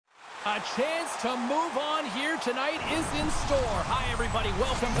A chance to move on here tonight is in store. Hi, everybody.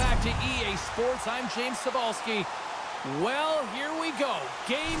 Welcome back to EA Sports. I'm James Cebulski. Well, here we go.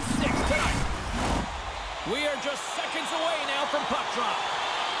 Game 6 tonight. We are just seconds away now from puck drop.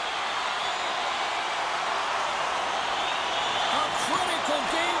 A critical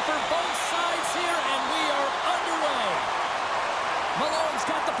game for both sides here, and we are underway. Malone's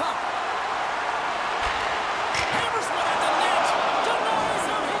got the puck. Hammers one at the net. Denies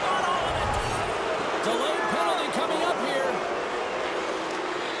him. He got all of it. Delayed penalty coming up here.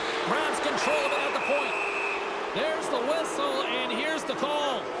 Grabs control of it at the point. There's the whistle, and here's the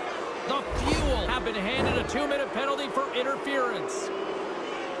call. The Fuel have been handed a 2-minute penalty for interference.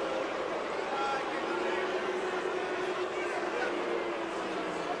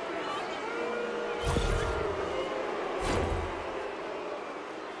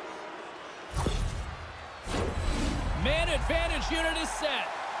 Man advantage unit is set.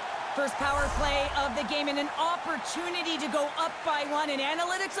 First power play of the game and an opportunity to go up by 1. And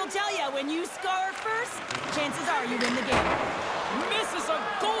analytics will tell you, when you score first, chances are you win the game. Misses a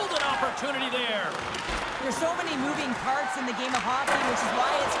golden opportunity there. There's so many moving parts in the game of hockey, which is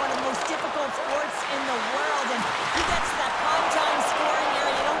why it's one of the most difficult sports in the world. And he gets to that prime time scoring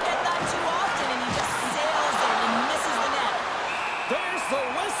area. You don't get that too often, and he just sails it and misses the net. There's the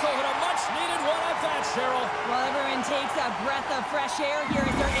whistle and a much-needed one at that, Cheryl. Well, everyone takes a breath of fresh air here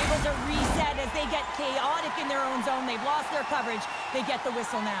as they're able to reset as they get chaotic in their own zone. They've lost their coverage. They get the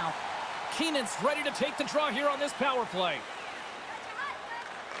whistle now. Keenan's ready to take the draw here on this power play.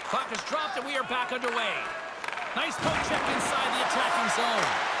 Puck is dropped and we are back underway. Nice poke check inside the attacking zone.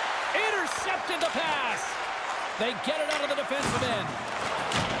 Intercepted the pass. They get it out of the defensive end.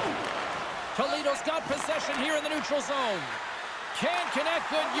 Toledo's got possession here in the neutral zone. Can't connect.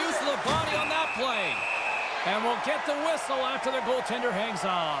 Good use of the body on that play. And we'll get the whistle after the goaltender hangs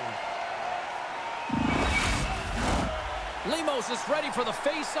on. Lemos is ready for the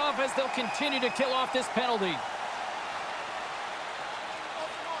face-off as they'll continue to kill off this penalty.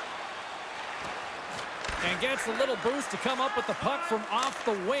 And gets a little boost to come up with the puck from off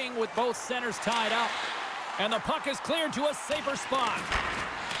the wing with both centers tied up. And the puck is cleared to a safer spot.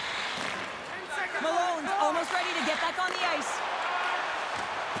 Malone's almost ready to get back on the ice.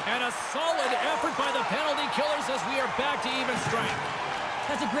 And a solid effort by the penalty killers as we are back to even strength.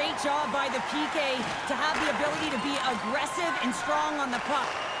 That's a great job by the PK to have the ability to be aggressive and strong on the puck.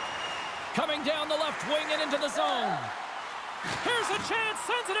 Coming down the left wing and into the zone. Here's a chance,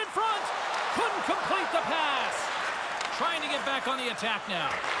 sends it in front. Couldn't complete the pass. Trying to get back on the attack now.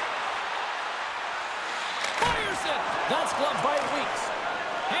 Fires it. That's gloved by Weeks.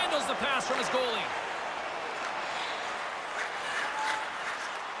 Handles the pass from his goalie.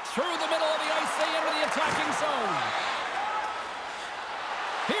 Through the middle of the ice, they enter the attacking zone.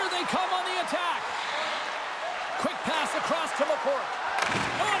 Here they come on the attack. Quick pass across to McCourt.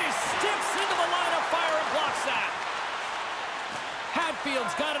 Oh, and he steps into the line of fire and blocks that.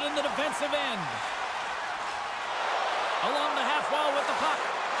 Hatfield's got it in the defensive end. Along the half wall with the puck.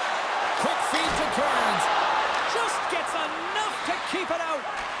 Quick feed to Kearns. Just gets enough to keep it out.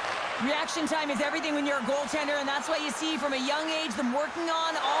 Reaction time is everything when you're a goaltender, and that's what you see from a young age, them working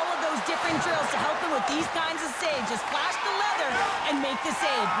on all of those different drills to help them with these kinds of saves. Just flash the leather and make the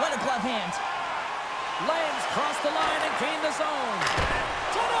save. What a glove hand. Lands cross the line and gain the zone.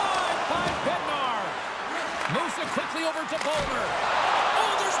 Denied by Bednar. Moves it quickly over to Bowler.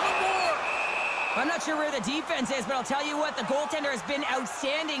 Oh, there's one more. I'm not sure where the defense is, but I'll tell you what, the goaltender has been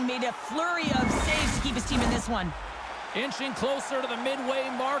outstanding. Made a flurry of saves to keep his team in this one. Inching closer to the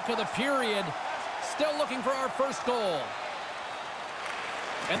midway mark of the period. Still looking for our first goal.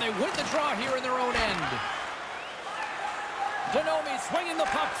 And they win the draw here in their own end. Denomi swinging the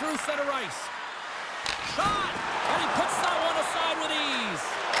puck through center ice. Shot! And he puts that one aside with ease.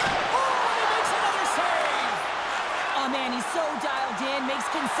 Oh, he makes another save! Oh, man, he's so dialed in.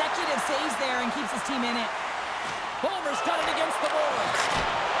 Makes consecutive saves there and keeps his team in it. Bulmer's got it against the boards.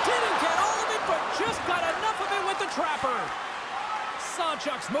 Didn't get all of it, but just got enough of it with the trapper.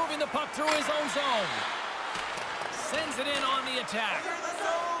 Sawchuk's moving the puck through his own zone. Sends it in on the attack.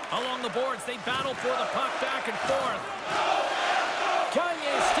 Along the boards, they battle for the puck back and forth.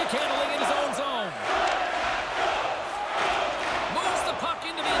 Gagne stick handling in his own zone. Moves the puck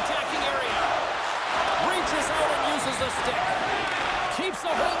into the attacking area. Reaches out and uses the stick. Keeps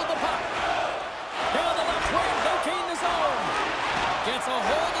a hold of the puck. Down the left wing, they gain the zone. Gets a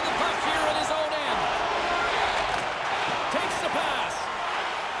hold of the puck here in his own end. Takes the pass.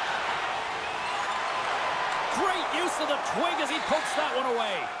 Great use of the twig as he pokes that one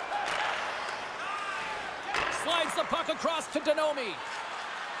away. Slides the puck across to Denomi.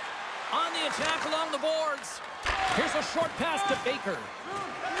 attack along the boards. Here's a short pass to Baker.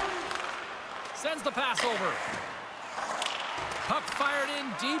 Sends the pass over. Puck fired in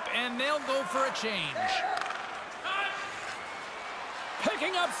deep, and they'll go for a change.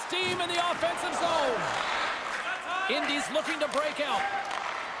 Picking up steam in the offensive zone. Indy's looking to break out.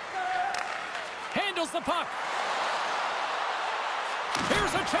 Handles the puck.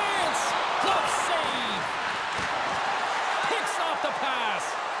 Here's a chance. Glove save. Picks off the pass.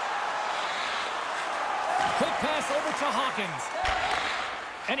 Quick pass over to Hawkins.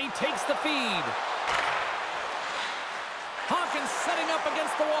 And he takes the feed. Hawkins setting up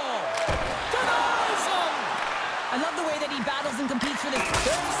against the wall. Denies him! I love the way that he battles and competes for this.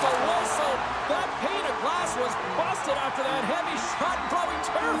 There's the whistle. That pane of glass was busted after that heavy shot and probably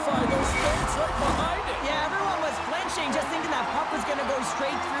terrified those fans right behind it. Yeah, everyone was flinching, just thinking that puck was going to go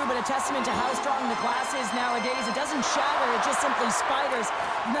straight through, but a testament to how strong the glass is nowadays. It doesn't shatter, it just simply spiders.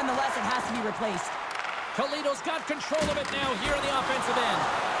 Nonetheless, it has to be replaced. Toledo's got control of it now here on the offensive end.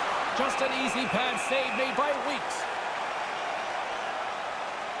 Just an easy pad save made by Weeks.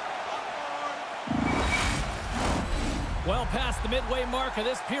 Well past the midway mark of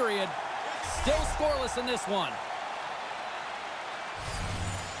this period. Still scoreless in this one.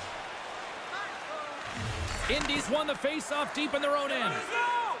 Indy's won the face-off deep in their own end.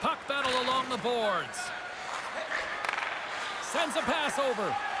 Puck battle along the boards. Sends a pass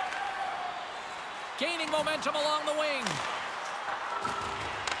over. Gaining momentum along the wing.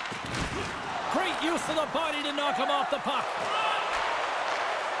 Great use of the body to knock him off the puck.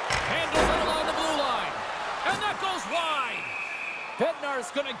 Handles it along the blue line. And that goes wide. Bednar's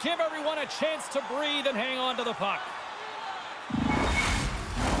going to give everyone a chance to breathe and hang on to the puck.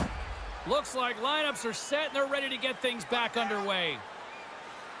 Looks like lineups are set and they're ready to get things back underway.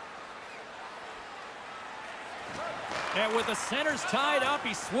 And with the centers tied up,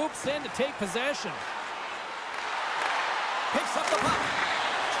 he swoops in to take possession. Picks up the puck.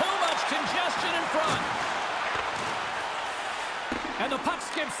 Too much congestion in front. And the puck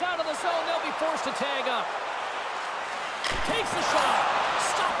skips out of the zone. They'll be forced to tag up. Takes the shot.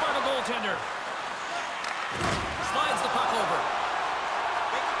 Stopped by the goaltender. Slides the puck over.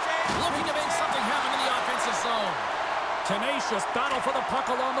 Looking to make something happen in the offensive zone. Tenacious battle for the puck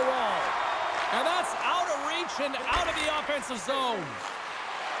along the wall. And that's out of reach and out of the offensive zone.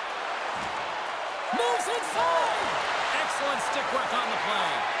 Moves inside. Excellent stick work on the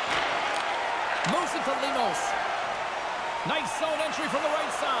play. Moves it to Limos. Nice zone entry from the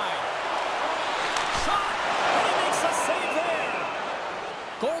right side. Shot. And he makes a save there.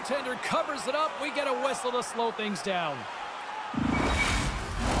 Goaltender covers it up. We get a whistle to slow things down.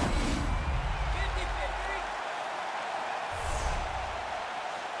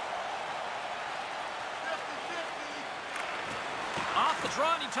 Off the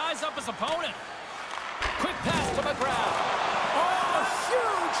draw, and he ties up his opponent. Quick pass to McGrath. Oh,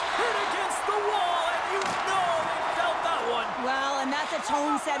 huge hit against the wall, and you know they felt that one. Well, and that's a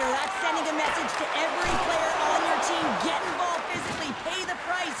tone setter. That's sending a message to every player on your team. Get involved physically, pay the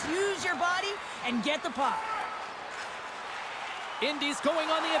price, use your body, and get the puck. Indy's going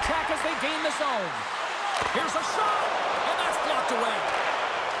on the attack as they gain the zone. Here's a shot, and that's blocked away.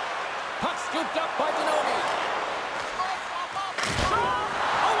 Puck scooped up by Denovi.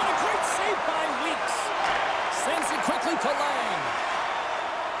 Oh, what a great save by Weeks. Sends it quickly to Lang.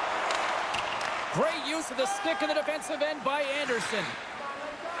 Great use of the stick in the defensive end by Anderson.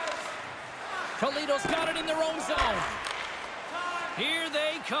 Toledo's got it in their own zone. Here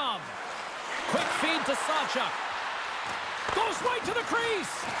they come. Quick feed to Sawchuk. Goes right to the crease.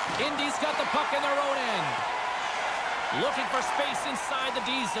 Indy's got the puck in their own end. Looking for space inside the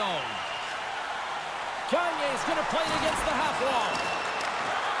D zone. Gagne's going to play it against the half wall.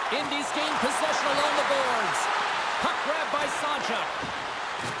 Indy's gained possession along the boards. Puck grabbed by Sawchuk.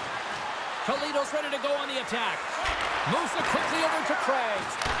 Toledo's ready to go on the attack. Moves it quickly over to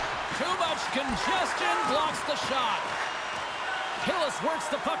Craigs. Too much congestion, blocks the shot. Hillis works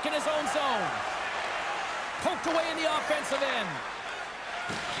the puck in his own zone. Poked away in the offensive end.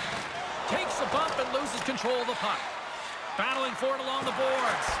 Takes a bump and loses control of the puck. Battling for it along the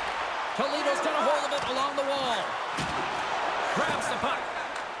boards. Toledo's got a hold of it along the wall. Grabs the puck.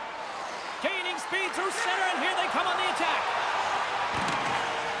 Gaining speed through center, and here they come on the attack.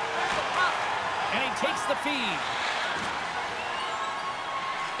 And he takes the feed.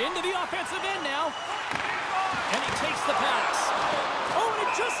 Into the offensive end now. And he takes the pass. Oh, and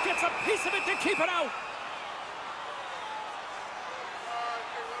it just gets a piece of it to keep it out.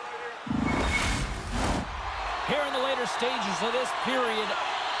 Here in the later stages of this period,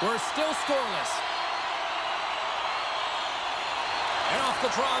 we're still scoreless. And off the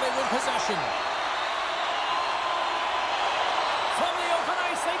draw, they win possession. From the open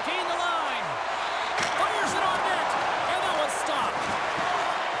ice, they gain the line. Fires it on net, and that one's stopped.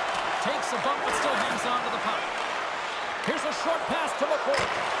 Takes a bump, but still hangs on to the puck. Here's a short pass to McCoy,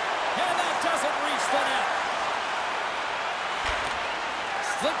 and that doesn't reach the net.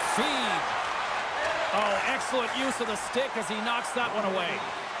 Slip feed. Oh, excellent use of the stick as he knocks that one away.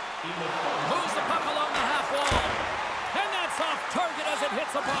 Moves the puck along the half wall. And that's off target as it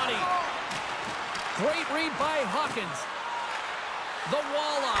hits a body. Great read by Hawkins. The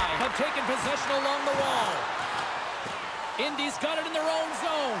Walleye have taken possession along the wall. Indy's got it in their own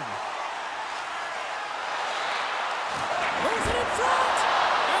zone. Moves it in front.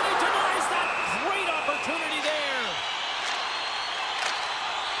 And he denies that great opportunity there.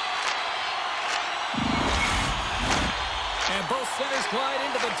 And both centers glide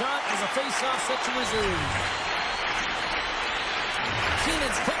into the dot as a face-off set to resume.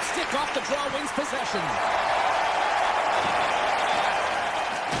 Keenan's quick stick off the draw wins possession.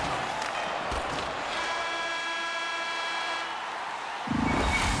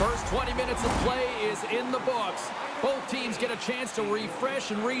 First 20 minutes of play is in the books. Both teams get a chance to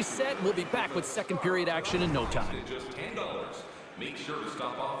refresh and reset. We'll be back with second period action in no time. Just $10. Make sure to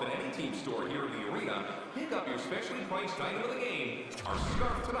stop off at any team store here in the arena. Pick up your specially priced item of the game. Our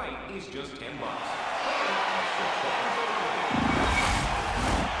scarf tonight is just $10.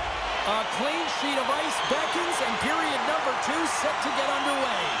 A clean sheet of ice beckons, and period number 2 set to get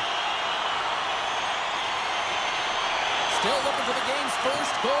underway. Still looking for the game's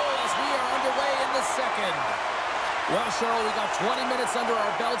first goal as we are underway in the second. Well, Cheryl, we got 20 minutes under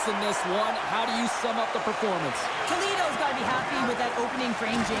our belts in this one. How do you sum up the performance? Toledo's got to be happy with that opening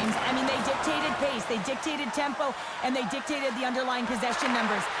frame, James. I mean, they dictated pace, they dictated tempo, and they dictated the underlying possession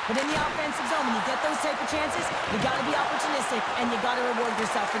numbers. But in the offensive zone, when you get those type of chances, you got to be opportunistic, and you got to reward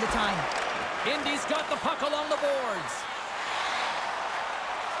yourself for the time. Indy's got the puck along the boards.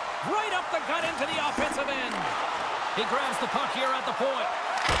 Right up the gut into the offensive end. He grabs the puck here at the point.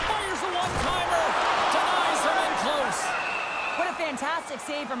 Fires a one-timer. Denies him in close. What a fantastic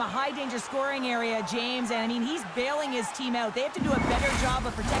save from a high-danger scoring area, James. And, I mean, he's bailing his team out. They have to do a better job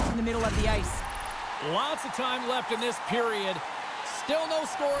of protecting the middle of the ice. Lots of time left in this period. Still no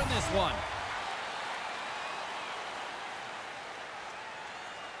score in this one.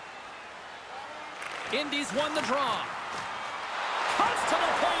 Indy's won the draw. Cuts to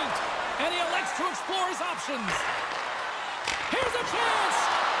the paint. And he elects to explore his options. Here's a chance.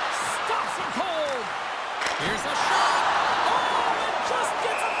 Stops him cold. Here's a shot. Oh, and just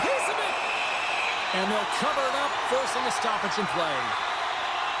gets a piece of it. And they'll cover it up, forcing a stoppage in play.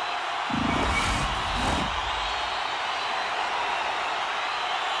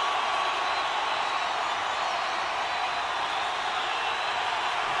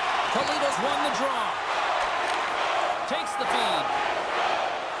 Toledo's won the draw. Takes the feed.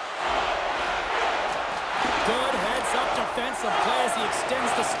 Good heads-up defensive play as he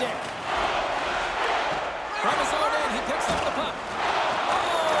extends the stick. From his own end, he picks up the puck.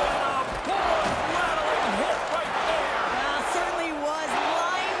 Oh, and a board-rattling hit right there. Certainly was.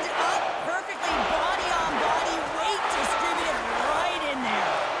 Lined up perfectly, body on body, weight distributed right in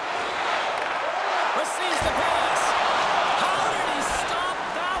there. Receives the pass. How did he stop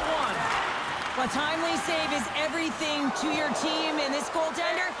that one? A timely save is everything to your team, and this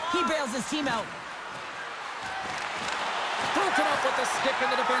goaltender, he bails his team out. Broken up with the stick in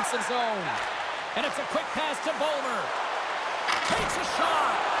the defensive zone. And it's a quick pass to Bowler. Takes a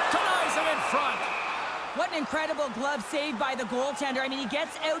shot. Denies him in front. What an incredible glove save by the goaltender. I mean, he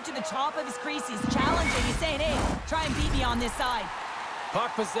gets out to the top of his crease. He's challenging. He's saying, hey, try and beat me on this side.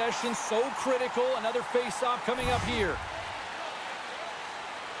 Puck possession so critical. Another face-off coming up here.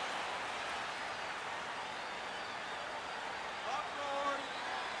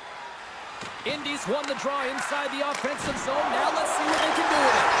 Indy's won the draw inside the offensive zone. Now let's see what they can do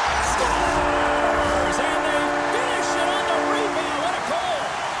with it. Scores! And they finish it on the rebound. What a goal!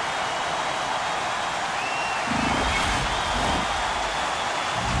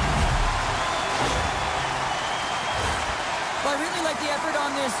 Well, I really like the effort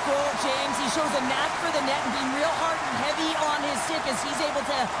on this goal, James. He shows a knack for the net and being real hard and heavy on his stick as he's able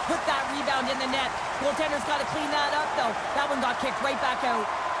to put that rebound in the net. Goaltender's got to clean that up, though. That one got kicked right back out.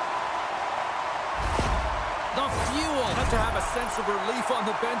 The fuel. Have to have a sense of relief on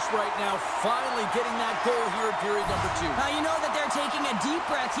the bench right now, finally getting that goal here in period number 2. Now, you know that they're taking a deep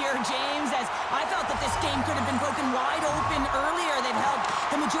breath here, James, as I felt that this game could have been broken wide open earlier. They've held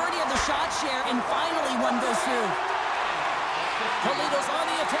the majority of the shot share, and finally one goes through. Toledo's on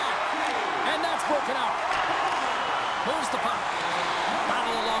the attack, and that's broken out. Moves the puck.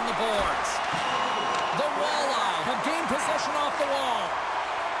 boards. The Walleye have gained possession off the wall.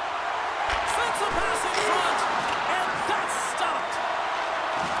 Sends a pass in front, and that's stopped.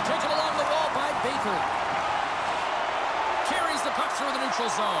 Taken along the wall by Baker. Carries the puck through the neutral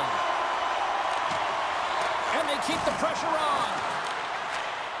zone. And they keep the pressure on.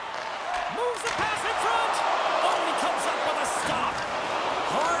 Moves the pass in front. Oh, he comes up with a stop.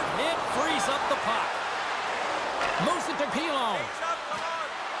 Hard hit frees up the puck. Moves it to Pilon.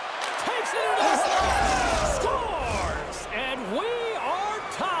 Takes it into the slot. Scores! And we are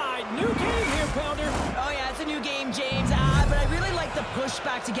tied. New game here, Pounder. Oh, yeah, it's a new game, James. But I really like the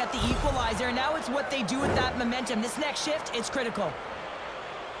pushback to get the equalizer. And now it's what they do with that momentum. This next shift, it's critical.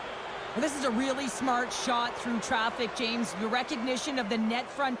 Well, this is a really smart shot through traffic, James. The recognition of the net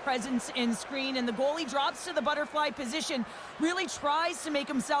front presence in screen, and the goalie drops to the butterfly position, really tries to make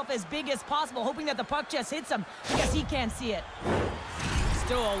himself as big as possible, hoping that the puck just hits him because he can't see it.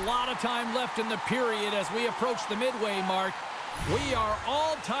 Still a lot of time left in the period as we approach the midway mark. We are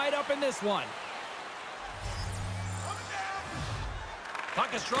all tied up in this one.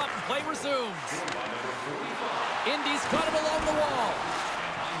 Puck is dropped and play resumes. Indy's got it along the wall.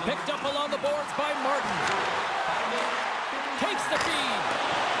 Picked up along the boards by Martin. Takes the feed.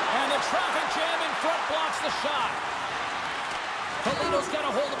 And the traffic jam in front blocks the shot. Toledo's got a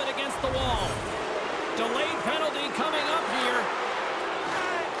hold of it against the wall. Delayed penalty coming up here.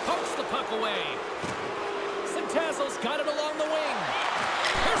 Pokes the puck away. Centazzo's got it along the wing.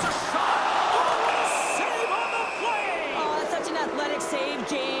 Here's a shot. Oh, what a save on the play! Oh, that's such an athletic save,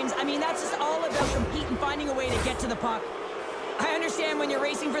 James. I mean, that's just all about competing, finding a way to get to the puck. I understand when you're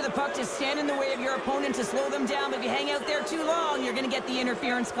racing for the puck to stand in the way of your opponent to slow them down, but if you hang out there too long, you're going to get the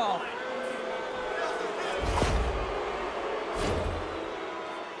interference call.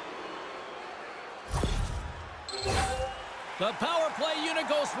 The power play unit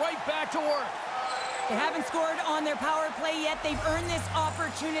goes right back to work. They haven't scored on their power play yet. They've earned this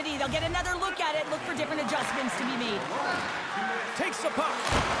opportunity. They'll get another look at it, look for different adjustments to be made. Takes the puck.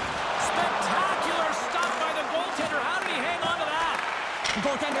 Spectacular stop by the goaltender. How did he hang on to that? The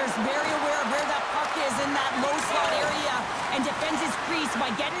goaltender is very aware of where that puck is in that low slot area and defends his crease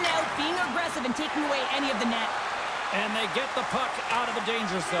by getting out, being aggressive, and taking away any of the net. And they get the puck out of the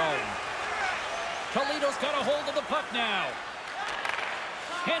danger zone. Toledo's got a hold of the puck now.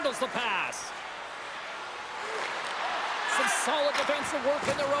 Handles the pass. Some solid defensive work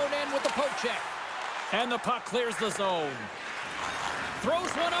in their own end with the poke check. And the puck clears the zone.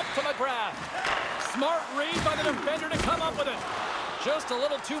 Throws one up to McGrath. Smart read by the defender to come up with it. Just a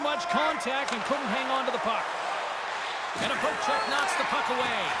little too much contact and couldn't hang on to the puck. And a poke check knocks the puck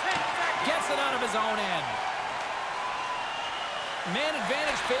away. Gets it out of his own end. Man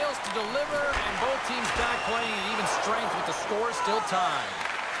advantage fails to deliver, and both teams back playing at even strength with the score still tied.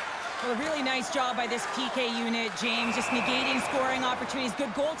 Well, a really nice job by this PK unit, James, just negating scoring opportunities.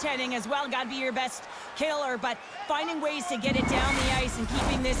 Good goaltending as well. Got to be your best killer, but finding ways to get it down the ice and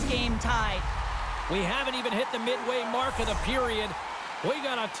keeping this game tied. We haven't even hit the midway mark of the period. We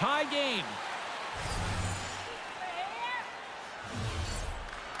got a tie game.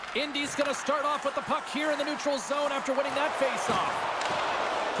 Indy's going to start off with the puck here in the neutral zone after winning that faceoff.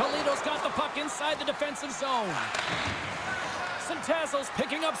 Toledo's got the puck inside the defensive zone. Centazzo's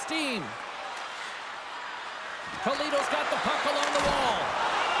picking up steam. Toledo's got the puck along the wall.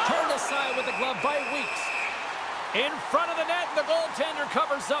 Turned aside with the glove by Weeks. In front of the net, the goaltender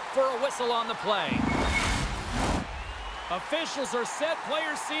covers up for a whistle on the play. Officials are set.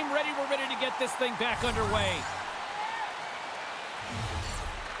 Players seem ready. We're ready to get this thing back underway.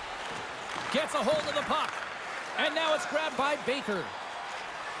 Gets a hold of the puck. And now it's grabbed by Baker.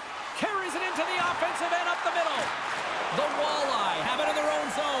 Carries it into the offensive end up the middle. The Walleye have it in their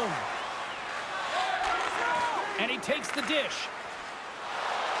own zone. And he takes the dish.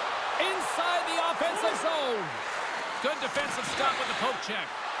 Inside the offensive zone. Good defensive stop with the poke check.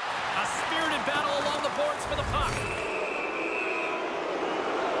 A spirited battle along the boards for the puck.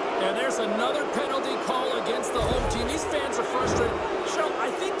 And there's another penalty call against the home team. These fans are frustrated. Cheryl, I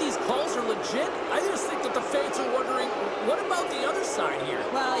think these calls are legit. I just think that the fans are wondering, what about the other side here?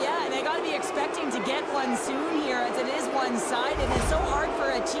 Well, yeah, and they got to be expecting to get one soon here, as it is one-sided. It's so hard for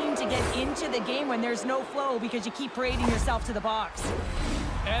a team to get into the game when there's no flow because you keep parading yourself to the box.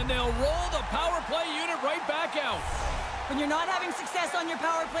 And they'll roll the power play unit right back out. When you're not having success on your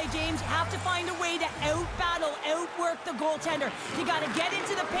power play, James, you have to find a way to out-battle, outwork the goaltender. You got to get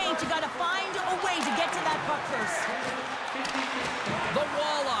into the paint. You got to find a way to get to that puck first. The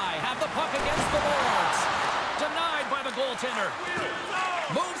Walleye have the puck against the boards. Denied by the goaltender.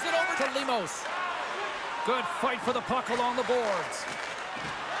 Moves it over to Lemos. Good fight for the puck along the boards.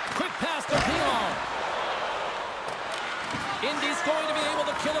 Indy's going to be able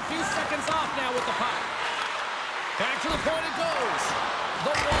to kill a few seconds off now with the puck. Back to the point it goes.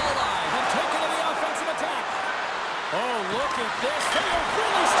 The Walleye have taken to the offensive attack. Oh, look at this. They are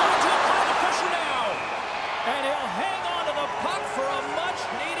really starting to apply the pressure now. And he'll hang on to the puck for a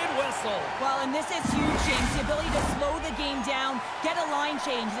much-needed whistle. Well, and this is huge, James. The ability to slow the game down, get a line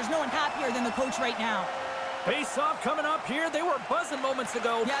change. There's no one happier than the coach right now. Face-off coming up here. They were buzzing moments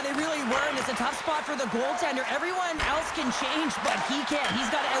ago. Yeah, they really were, and it's a tough spot for the goaltender. Everyone else can change, but he can't. He's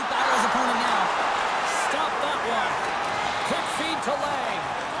got to out-battle his opponent now. Stop that one. Quick feed to Lang.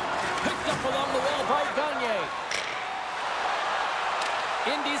 Picked up along the wall by Gagne.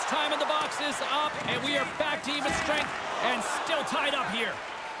 Indy's time in the box is up, and we are back to even strength and still tied up here.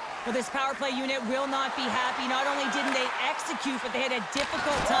 Well, this power play unit will not be happy. Not only didn't they execute, but they had a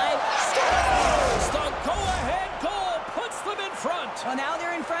difficult time. Scores! The go-ahead goal puts them in front. Well, now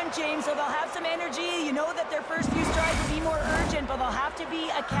they're in front, James, so they'll have some energy. You know that their first few strides will be more urgent, but they'll have to be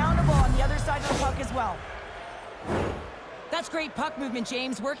accountable on the other side of the puck as well. That's great puck movement,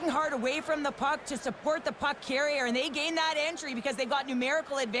 James. Working hard away from the puck to support the puck carrier, and they gained that entry because they got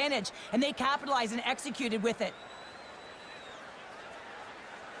numerical advantage, and they capitalized and executed with it.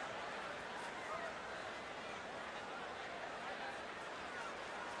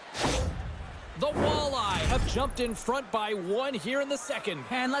 The Walleye have jumped in front by 1 here in the second.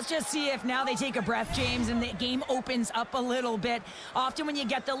 And let's just see if now they take a breath, James, and the game opens up a little bit. Often when you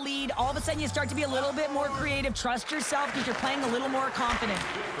get the lead, all of a sudden you start to be a little bit more creative. Trust yourself because you're playing a little more confident.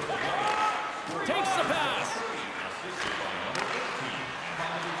 Takes the pass.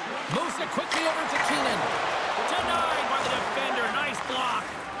 Moves it quickly over to Keenan. Denied by the defender. Nice block.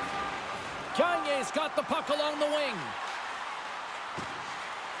 Gagne's got the puck along the wing.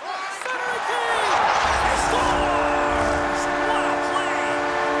 Scores! What a play!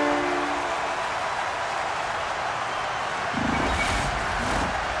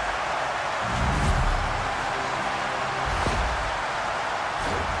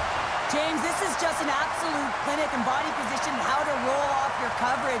 James, this is just an absolute clinic in body position and how to roll off your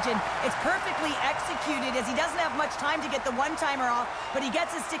coverage, and it's perfectly executed as he doesn't have much time to get the one-timer off, but he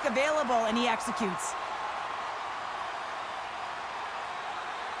gets his stick available and he executes.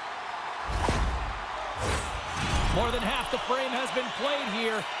 More than half the frame has been played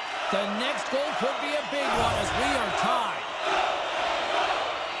here. The next goal could be a big one as we are tied.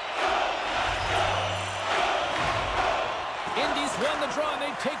 Indy's won the draw and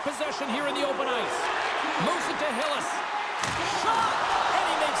they take possession here in the open ice. Moves it to Hillis. Shot! And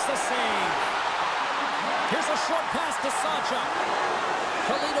he makes the save. Here's a short pass to Sawchuk.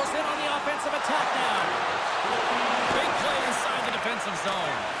 Toledo's in on the offensive attack now. Big play inside the defensive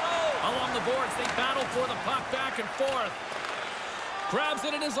zone. Along the boards, they battle for the puck back and forth. Grabs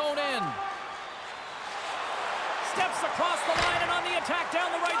it in his own end. Steps across the line and on the attack down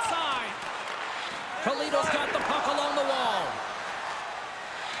the right side. Toledo's got the puck along the wall.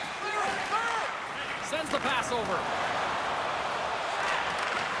 Sends the pass over.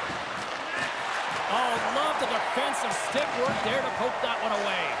 Oh, love the defensive stick work there to poke that one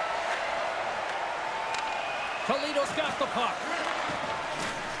away. Toledo's got the puck.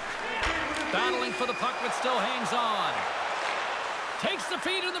 Battling for the puck, but still hangs on. Takes the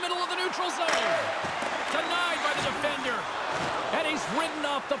feed in the middle of the neutral zone. Denied by the defender. And he's ridden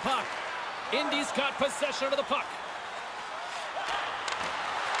off the puck. Indy's got possession of the puck.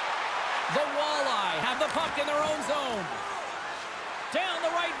 The Walleye have the puck in their own zone. Down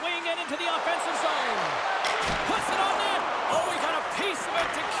the right wing and into the offensive zone. Puts it on net. Oh, he got a piece of it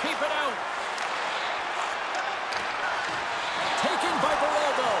to keep it out. Taken by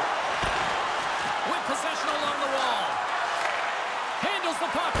Baroldo. With possession along the wall. Handles the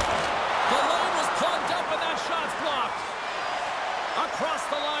puck. The lane was plugged up and that shot's blocked. Across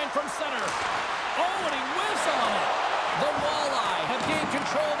the line from center. Oh, and he whiffs on it. The Walleye have gained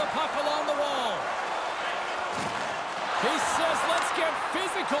control of the puck along the wall. He says, let's get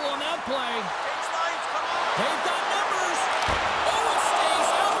physical on that play. They've got numbers. Oh, it stays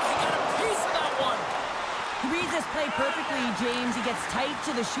out. He got a piece of that one. He reads this play perfectly, James. He gets tight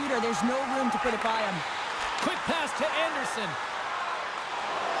to the shooter. There's no room to put it by him. Quick pass to Anderson.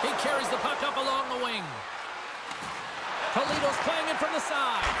 He carries the puck up along the wing. Toledo's playing it from the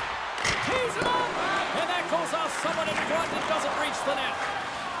side. Tees it up. And that goes off someone in front and doesn't reach the net.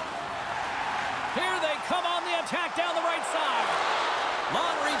 Here they come on the attack down the right side.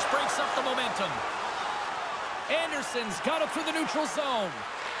 Long reach breaks up the momentum. Anderson's got it through the neutral zone.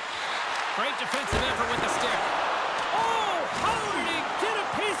 Great defensive effort with the stick. Oh, how did he get a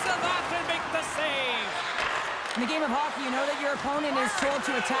piece of that to make the save? In the game of hockey, you know that your opponent is told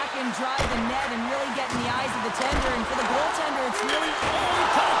to attack and drive the net and really get in the eyes of the tender. And for the goaltender, it's really... Oh, he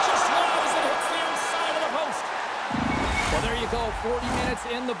cut it just wide as it hits the outside of the post. Well, there you go. 40 minutes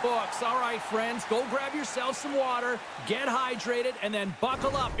in the books. All right, friends, go grab yourself some water, get hydrated, and then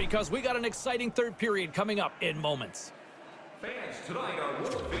buckle up because we got an exciting third period coming up in moments. Fans, tonight our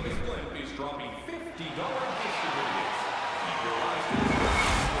world-famous blimp is dropping $50 gift certificates. Keep your eyes to the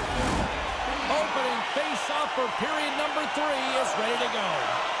Opening face-off for period number 3 is ready to go.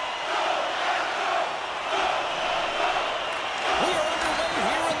 We are underway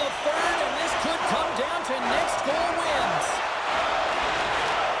here in the third, and this could come down to next goal wins.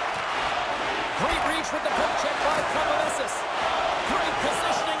 Great reach with the poke check by Kavamesis. Great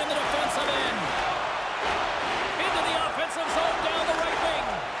positioning in the defensive end. Into the offensive zone down the right wing.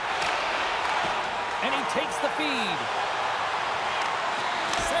 And he takes the feed.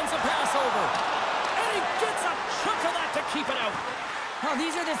 Sends a pass over. And he gets a chunk of that to keep it out. Well,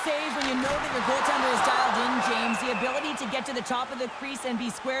 these are the saves when you know that your goaltender is dialed in, James. The ability to get to the top of the crease and be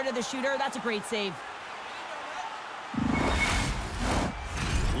square to the shooter, that's a great save.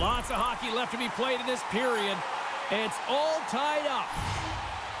 Lots of hockey left to be played in this period. It's all tied up.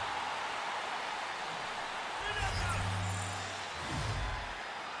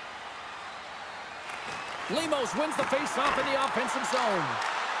 Lemos wins the face-off in the offensive zone.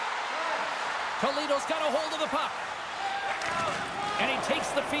 Toledo's got a hold of the puck. And he takes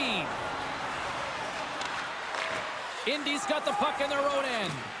the feed. Indy's got the puck in their own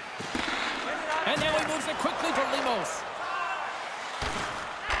end. And now he moves it quickly to Lemos.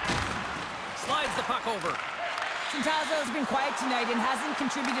 Slides the puck over. Sintazo has been quiet tonight and hasn't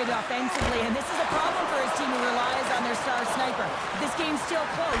contributed offensively, and this is a problem for his team who relies on their star sniper. If this game's still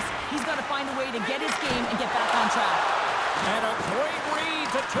close, he's got to find a way to get his game and get back on track. And a great read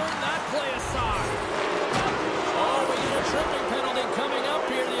to turn that play aside. Oh, we get a tripping penalty coming up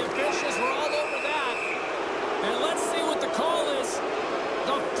here. The officials were all over that. And let's see what the call is.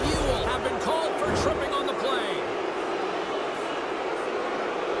 The Fuel have been called for tripping on the play.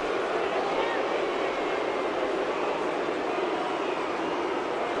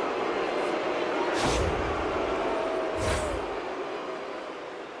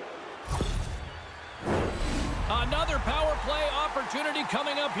 Another power play opportunity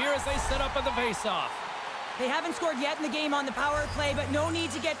coming up here as they set up at the faceoff. They haven't scored yet in the game on the power play, but no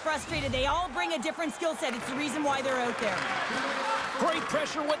need to get frustrated. They all bring a different skill set. It's the reason why they're out there. Great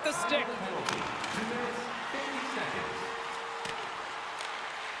pressure with the stick.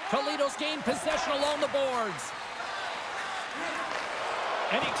 Toledo's gained possession along the boards.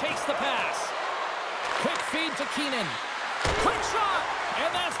 And he takes the pass. Quick feed to Keenan. Quick shot!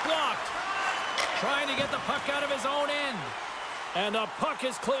 And that's blocked. Trying to get the puck out of his own end. And the puck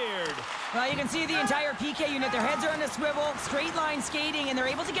is cleared. Well, you can see the entire PK unit. Their heads are on a swivel, straight line skating, and they're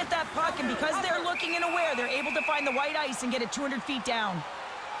able to get that puck. And because they're looking and aware, they're able to find the white ice and get it 200 feet down.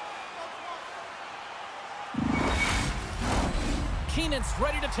 Keenan's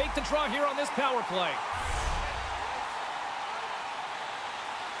ready to take the draw here on this power play.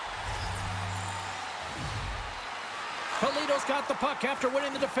 Toledo's got the puck after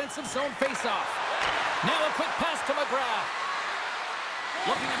winning the defensive zone faceoff. Now a quick pass to McGrath.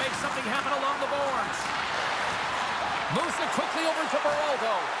 Looking to make something happen along the boards. Moves it quickly over to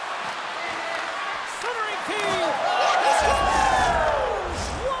Baraldo. Centering field. He scores!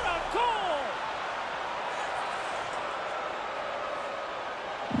 What a goal!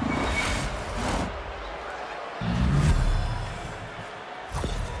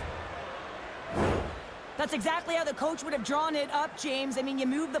 That's exactly how the coach would have drawn it up, James. I mean, you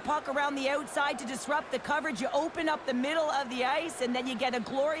move the puck around the outside to disrupt the coverage, you open up the middle of the ice, and then you get a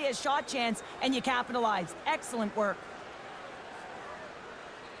glorious shot chance, and you capitalize. Excellent work.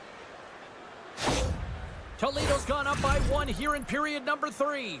 Toledo's gone up by 1 here in period number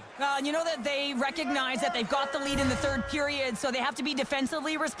 3. You know that they recognize that they've got the lead in the third period, so they have to be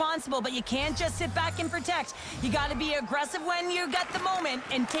defensively responsible, but you can't just sit back and protect. You got to be aggressive when you get the moment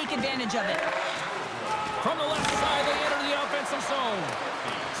and take advantage of it. From the left side, they enter the offensive zone.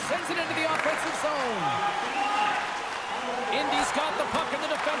 Sends it into the offensive zone. Indy's got the puck in the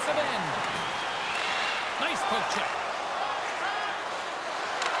defensive end. Nice poke check.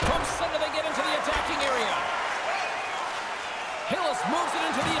 From center, they get into the attacking area. Hillis moves it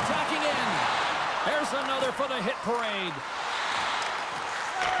into the attacking end. There's another for the hit parade.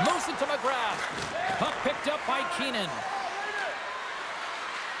 Moves it to McGrath. Puck picked up by Keenan.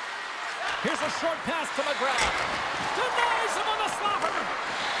 Here's a short pass to McGrath. Denies him on the slapper.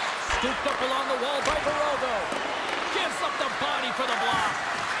 Scooped up along the wall by Baraldo. Gives up the body for the block.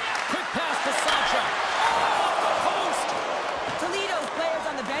 Quick pass to Sacha. Oh,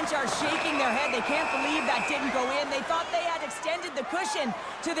 bench are shaking their head. They can't believe that didn't go in. They thought they had extended the cushion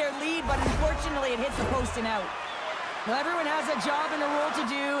to their lead, but unfortunately it hits the post and out. Well, everyone has a job and a role to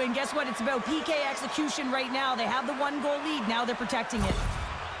do, and guess what? It's about PK execution right now. They have the 1-goal lead. Now they're protecting it.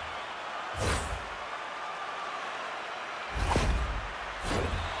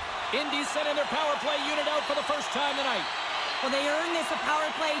 Indy sending their power play unit out for the first time tonight. Well, they earn this power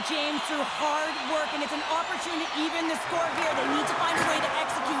play, James, through hard work, and it's an opportunity to even the score here. They need to find a way to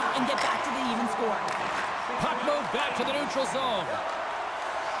execute and get back to the even score. Puck moved back to the neutral zone.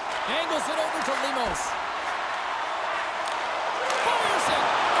 Angles it over to Lemos. Fires it!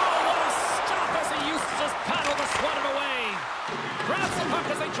 Oh, what a stop as he used to just paddle to swat it away. Grabs the puck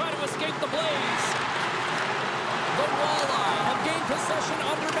as they try to escape the Blaze. The Walleye have gained possession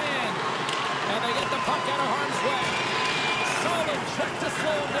under man. And they get the puck out of harm's way. Solid check to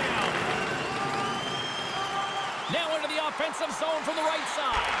slow him down. Now into the offensive zone from the right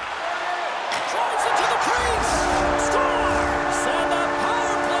side. Drives into the crease. Scores! And the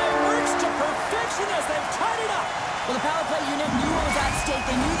power play works to perfection as they've tied it up. Well, the power play unit knew what was at stake.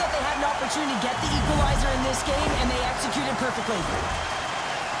 They knew that they had an opportunity to get the equalizer in this game, and they executed perfectly.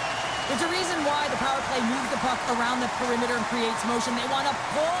 There's a reason why the power play moves the puck around the perimeter and creates motion. They want to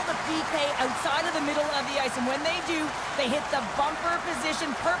pull the PK outside of the middle of the ice, and when they do, they hit the bumper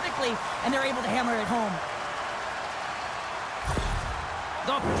position perfectly, and they're able to hammer it home.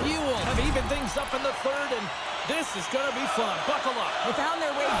 The Fuel have evened things up in the third, and this is going to be fun. Buckle up. They found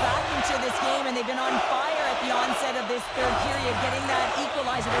their way back into this game, and they've been on fire at the onset of this third period, getting that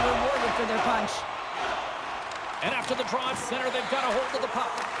equalizer. They're rewarded for their punch. And after the draw at center, they've got a hold of the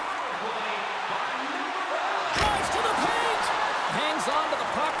puck. Drives to the paint. Hangs on to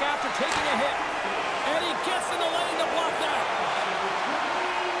the puck after taking a hit. And he gets in the lane to block that.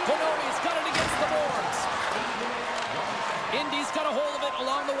 Konomi's got it against the boards. Indy's got a hold of it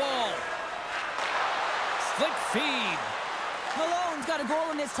along the wall. Slick feed. Malone's got a goal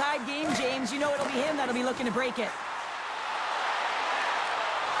in this tied game, James. You know it'll be him that'll be looking to break it.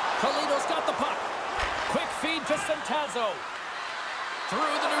 Toledo's got the puck. Quick feed to Centazzo.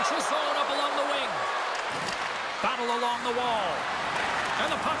 Through the neutral zone, up along the wing. Battle along the wall.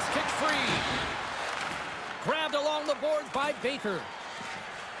 And the puck's kicked free. Grabbed along the boards by Baker.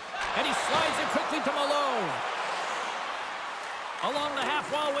 And he slides it quickly to Malone. Along the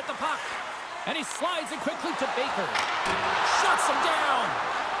half wall with the puck. And he slides it quickly to Baker. Shuts him down.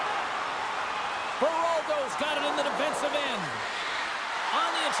 Baroldo's got it in the defensive end. On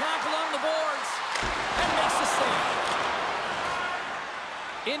the attack along the boards. And makes the save.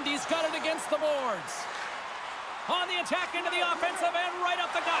 Indy's got it against the boards. On the attack into the offensive end, right up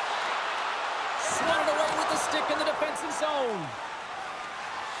the gut. Swatted away with the stick in the defensive zone.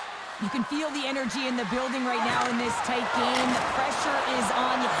 You can feel the energy in the building right now in this tight game. The pressure is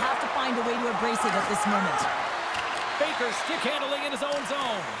on. You have to find a way to embrace it at this moment. Baker stick handling in his own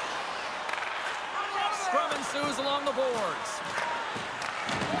zone. Scrum ensues along the boards.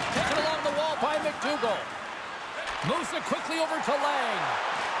 Taken along the wall by McDougall. Moves it quickly over to Lang.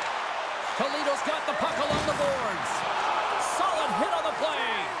 Toledo's got the puck along the boards. Solid hit on the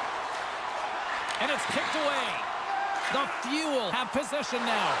play. And it's kicked away. The Fuel have possession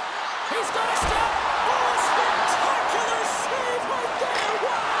now. He's got a step. Oh, spectacular save right there.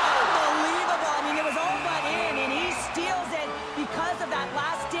 Wow. Unbelievable. I mean, it was all but in, and he steals it because of that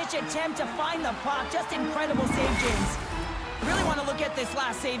last-ditch attempt to find the puck. Just incredible save, James. I really want to look at this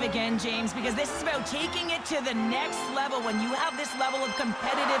last save again, James, because this is about taking it to the next level. When you have this level of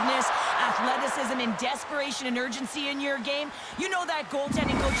competitiveness, athleticism, and desperation and urgency in your game, you know that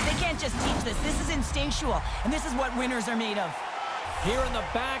goaltending coach, they can't just teach this. This is instinctual, and this is what winners are made of. Here in the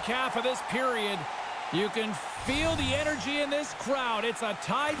back half of this period, you can feel the energy in this crowd. It's a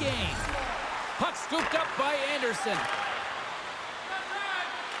tie game. Puck scooped up by Anderson.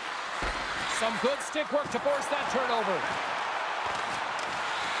 Some good stick work to force that turnover.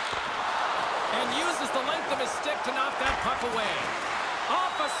 And uses the length of his stick to knock that puck away.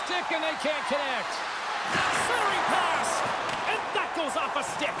 Off a stick, and they can't connect. Centering pass, and that goes off a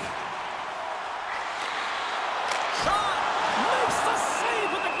stick. Shot, makes the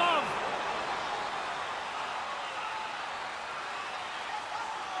save with the glove.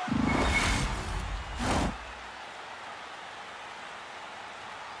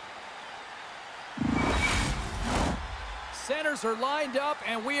 Centers are lined up,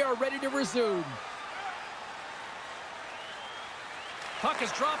 and we are ready to resume. Puck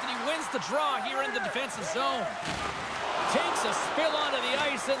is dropped, and he wins the draw here in the defensive zone. Takes a spill onto the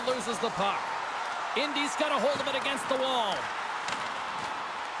ice and loses the puck. Indy's got a hold of it against the wall.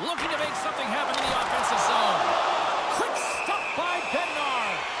 Looking to make something happen in the offensive zone. Quick stop by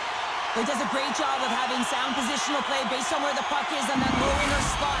Bednar. He does a great job of having sound positional play based on where the puck is on that low inner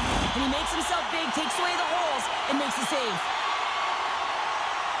slot. And he makes himself big, takes away the holes, and makes a save.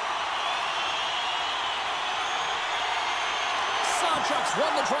 Sawchucks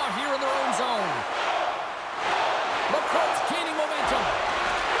won the draw here in their own zone. McCourt's gaining momentum.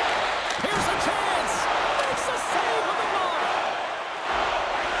 Here's a chance. Makes a save with the ball.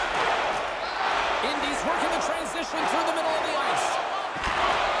 Indy's working the transition through the middle of the ice.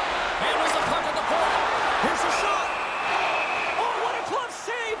 Handles the puck at the point. Here's a shot. Oh, what a glove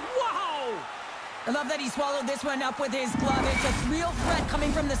save. Wow. I love that he swallowed this one up with his glove. It's a real threat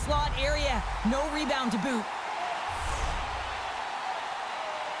coming from the slot area. No rebound to boot.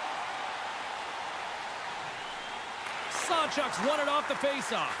 Sawchucks won it off the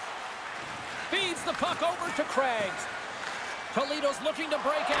faceoff. Feeds the puck over to Craggs. Toledo's looking to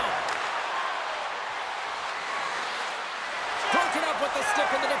break out. Broken up with the stick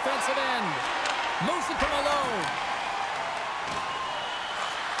in the defensive end. Moves it to Malone.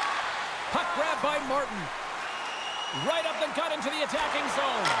 Puck grabbed by Martin. Right up the gut into the attacking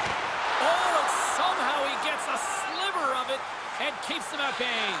zone. Oh, and somehow he gets a sliver of it and keeps them at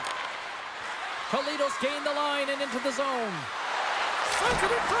bay. Toledo's gained the line and into the zone. Sends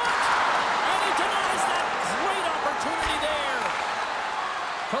it in front. And he denies that great opportunity there.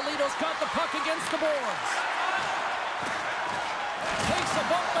 Toledo's got the puck against the boards. Takes a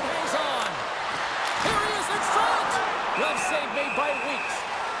bump and hangs on. Here he is in front. Glove save made by Weeks.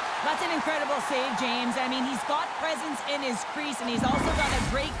 That's an incredible save, James. I mean, he's got presence in his crease, and he's also got a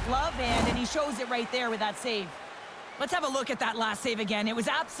great glove hand, and he shows it right there with that save. Let's have a look at that last save again. It was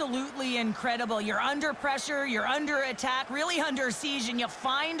absolutely incredible. You're under pressure, you're under attack, really under siege, and you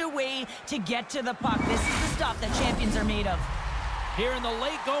find a way to get to the puck. This is the stuff that champions are made of. Here in the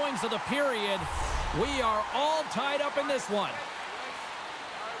late goings of the period, we are all tied up in this one.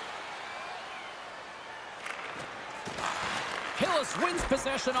 Hillis wins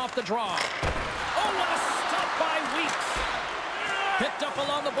possession off the draw. Oh, what a stop by Weeks. Picked up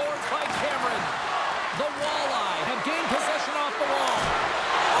along the boards by Cameron. The Walleye have gained possession off the wall.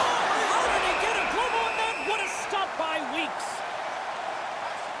 Oh, how did he get a glove on that? What a stop by Weeks.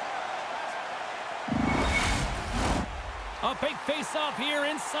 A big face-off here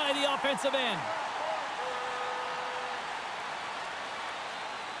inside the offensive end.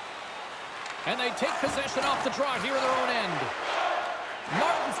 And they take possession off the draw here in their own end.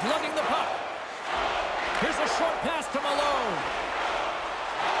 Martin's lugging the puck. Here's a short pass to Malone.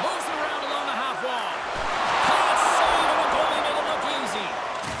 Moves it around along the half wall. Can't save, and the goalie made it look easy.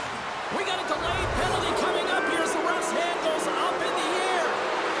 We got a delayed penalty coming up here as the ref's hand goes up in the air.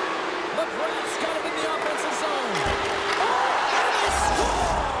 The Braves got it in the offensive zone. Oh, and they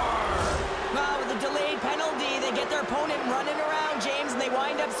score! Well, with a delayed penalty, they get their opponent running around, James, and they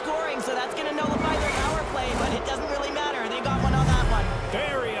wind up scoring, so that's going to nullify their power play, but it doesn't really matter. They got one on that one.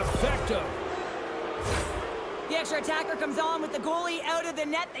 Very effective. The extra attacker comes on with the goalie out of the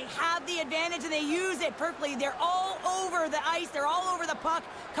net. They have the advantage, and they use it perfectly. They're all over the ice. They're all over the puck.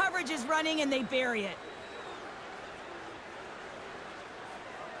 Coverage is running, and they bury it.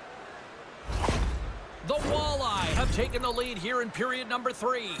 The Walleye have taken the lead here in period number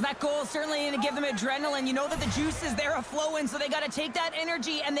 3. That goal is certainly going to give them adrenaline. You know that the juice is there flowing, so they got to take that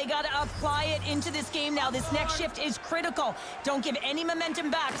energy and they got to apply it into this game now. This next shift is critical. Don't give any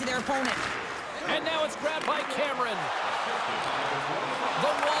momentum back to their opponent. And now it's grabbed by Cameron.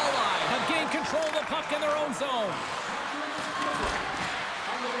 The Walleye have gained control of the puck in their own zone.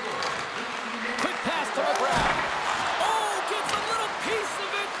 Quick pass to McGrath. Oh, gets a little piece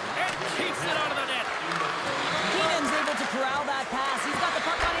of it and keeps it out of the net. Keenan's able to corral that pass. He's got the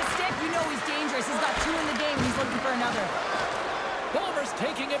puck on his stick. You know he's dangerous. He's got 2 in the game, and he's looking for another. Bulmer's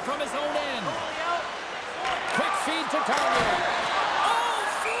taking it from his own end. Quick feed to Daniel. Oh,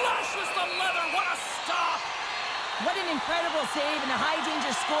 flushes the leather. What a stop. What an incredible save in a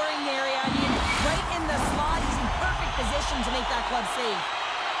high-danger scoring area. I mean, right in the slot. He's in perfect position to make that glove save.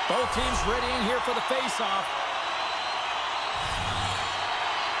 Both teams readying here for the face-off.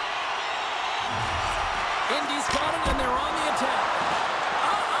 Indy's got it, and they're on the attack.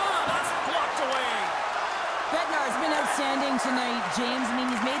 That's blocked away. Bednar's been outstanding tonight, James. I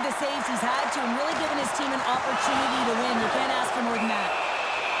mean, he's made the saves he's had to and really given his team an opportunity to win. You can't ask for more than that.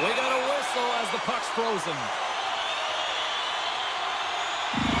 We got a whistle as the puck's frozen.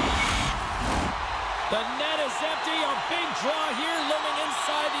 The net is empty. A big draw here looming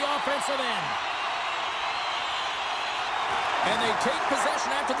inside the offensive end. And they take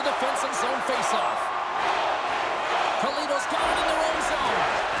possession after the defensive zone faceoff. Toledo's got it in their own zone.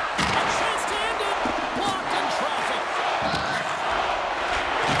 A chance to end it. Blocked in traffic.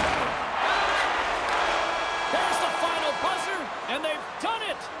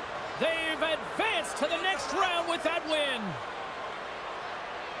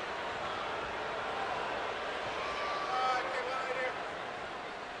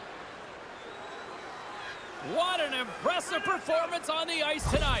 What an impressive performance on the ice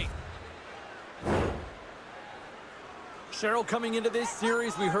tonight. Cheryl, coming into this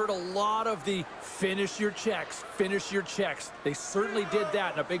series, we heard a lot of the finish your checks, finish your checks. They certainly did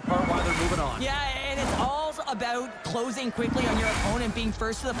that, and a big part why they're moving on. Yeah, and it's all about closing quickly on your opponent, being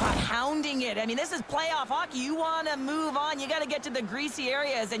first to the puck, hounding it. I mean, this is playoff hockey. You want to move on. You got to get to the greasy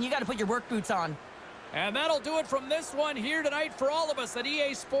areas, and you got to put your work boots on. And that'll do it from this one here tonight for all of us at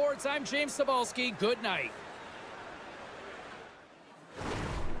EA Sports. I'm James Cebulski. Good night.